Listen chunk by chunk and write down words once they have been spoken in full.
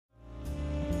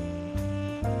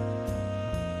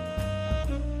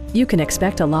You can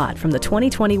expect a lot from the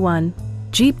 2021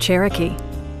 Jeep Cherokee.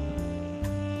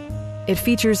 It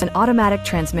features an automatic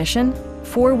transmission,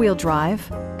 four-wheel drive,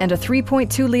 and a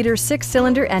 3.2-liter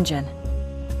six-cylinder engine.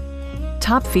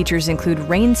 Top features include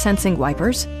rain-sensing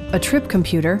wipers, a trip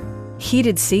computer,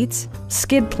 heated seats,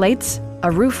 skid plates,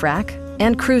 a roof rack,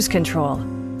 and cruise control.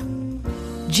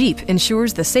 Jeep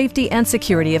ensures the safety and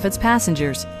security of its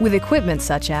passengers with equipment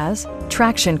such as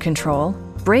traction control,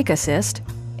 brake assist,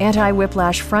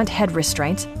 anti-whiplash front head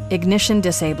restraints, ignition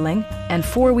disabling, and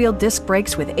four-wheel disc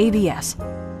brakes with ABS.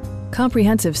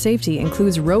 Comprehensive safety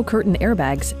includes row curtain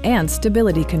airbags and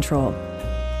stability control.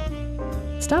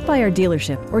 Stop by our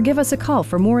dealership or give us a call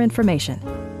for more information.